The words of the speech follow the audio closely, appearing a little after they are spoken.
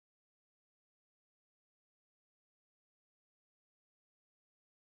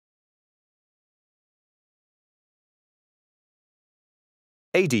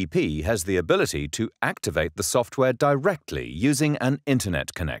ADP has the ability to activate the software directly using an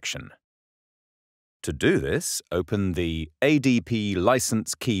internet connection. To do this, open the ADP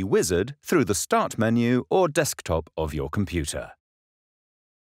License Key Wizard through the Start menu or desktop of your computer.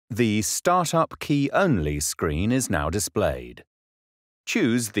 The Startup Key Only screen is now displayed.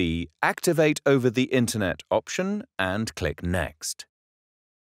 Choose the Activate over the Internet option and click Next.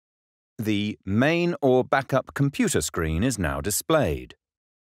 The Main or Backup Computer screen is now displayed.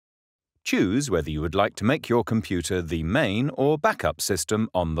 Choose whether you would like to make your computer the main or backup system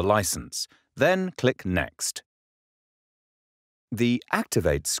on the license, then click Next. The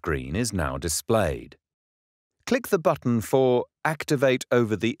Activate screen is now displayed. Click the button for Activate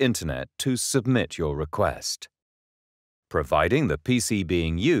over the Internet to submit your request. Providing the PC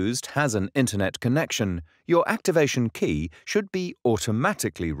being used has an internet connection, your activation key should be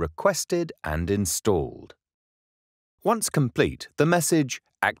automatically requested and installed. Once complete, the message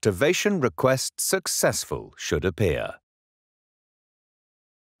 "Activation Request Successful" should appear.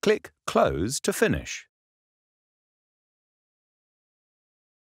 Click Close to finish.